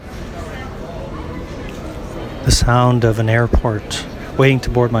The sound of an airport waiting to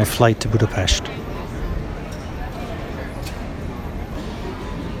board my flight to Budapest.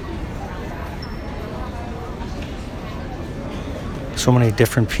 So many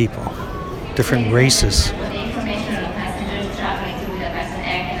different people, different races. Information on passengers traveling to Budapest on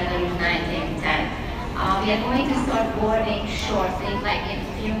Air Canada United 10. We are going to start boarding shortly, like in a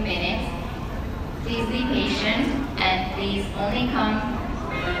few minutes. Please be patient and please only come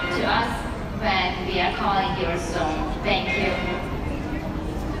to us when we are calling your zone. Thank you.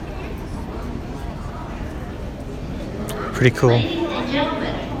 Pretty cool. Ladies and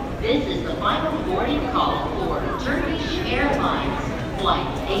gentlemen, this is the final boarding call for Turkish Airlines Flight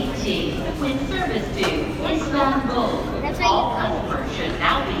 18 with service to Istanbul. All customers should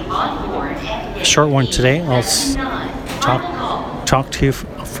now be on board at A short one today. I'll talk to you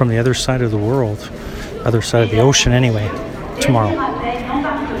from the other side of the world, other side of the ocean anyway, tomorrow.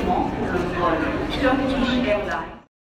 L'embarquement pour le vol Turkish Airlines.